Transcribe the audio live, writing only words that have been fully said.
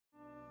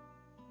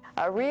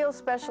A real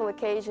special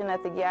occasion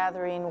at the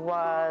gathering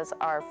was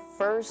our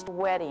first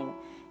wedding.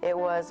 It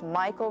was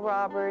Michael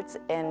Roberts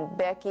and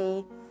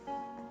Becky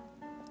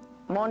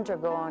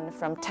Mondragon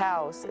from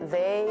Taos.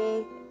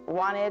 They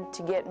wanted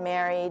to get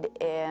married,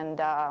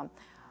 and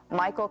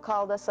Michael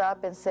called us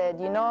up and said,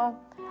 you know,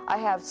 I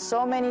have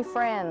so many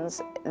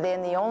friends,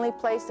 then the only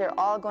place they're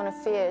all going to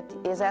fit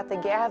is at the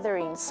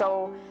gathering.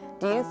 So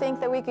do you think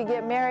that we could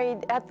get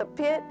married at the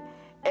pit?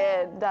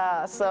 And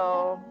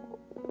so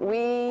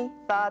we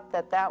thought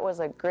that that was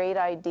a great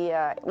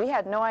idea. We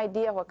had no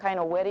idea what kind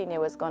of wedding it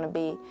was going to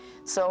be.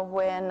 So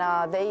when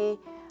they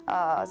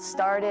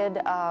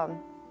started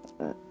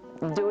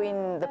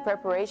doing the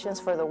preparations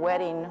for the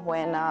wedding,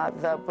 when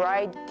the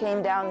bride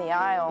came down the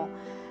aisle,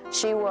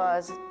 she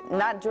was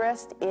not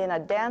dressed in a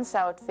dance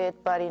outfit,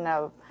 but in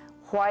a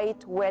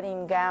white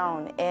wedding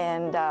gown.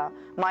 And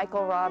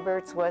Michael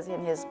Roberts was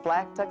in his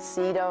black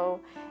tuxedo,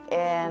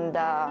 and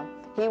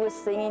he was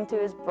singing to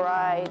his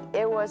bride.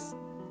 It was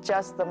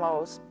just the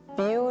most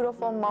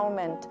beautiful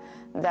moment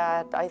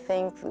that I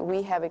think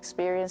we have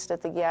experienced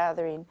at the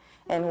gathering,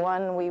 and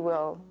one we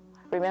will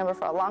remember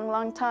for a long,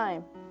 long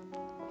time.